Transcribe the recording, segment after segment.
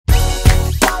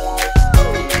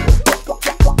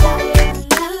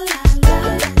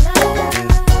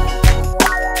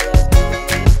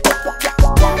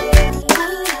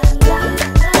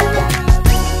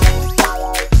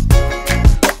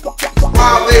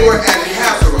they were at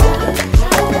Hazarah,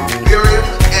 Mariam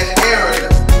and Aaron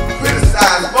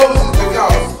criticized Moses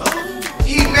because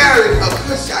he married a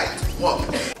Cushite woman.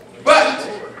 But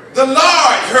the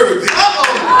Lord heard this.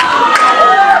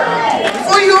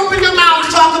 Before you open your mouth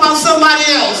to talk about somebody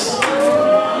else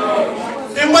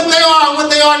and what they are and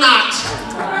what they are not,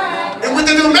 and what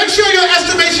they do, make sure your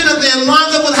estimation of them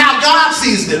lines up with how God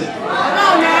sees them. Come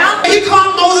on now. He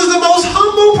called Moses the most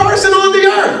humble person on the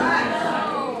earth.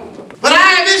 But I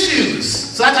have issues,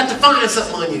 so I got to find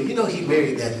something on you. You know he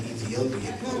married that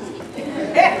Ethiopian.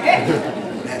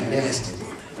 That nasty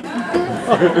one.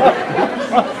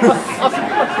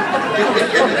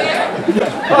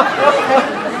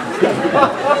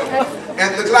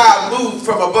 And the cloud moved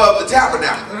from above the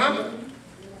tabernacle.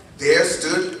 There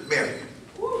stood Mariam,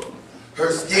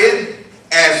 her skin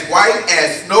as white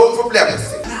as snow from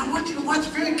leprosy. Now I want you to watch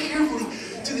very carefully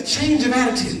to the change of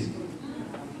attitude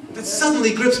that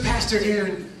suddenly grips Pastor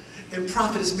Aaron and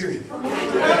Prophetess Mariam. When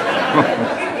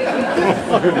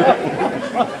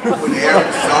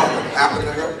Aaron saw what happened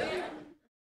to her,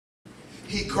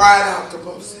 he cried out to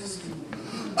Moses,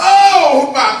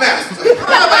 "Oh, my master,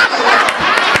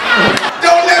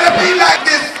 don't let her be like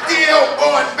this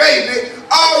stillborn baby,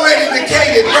 already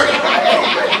decayed and hurt."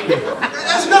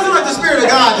 There's nothing like the Spirit of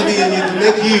God to be in you to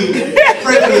make you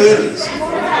pray for your enemies.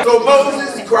 So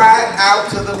Moses cried out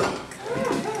to the Lord,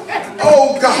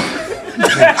 "Oh God,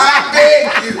 I beg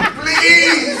you,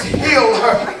 please heal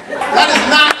her." That is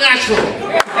not natural.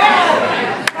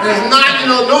 That is not,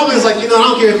 normally it's like, I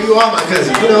don't care if you are my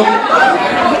cousin,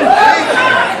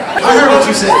 I heard what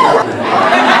you said.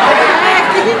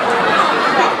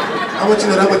 I want you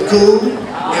to know that I'm cool,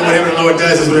 and whatever the Lord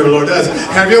does is whatever the Lord does.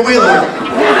 Have your way, Lord.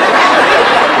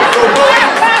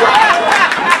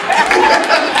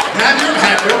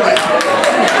 Have your way.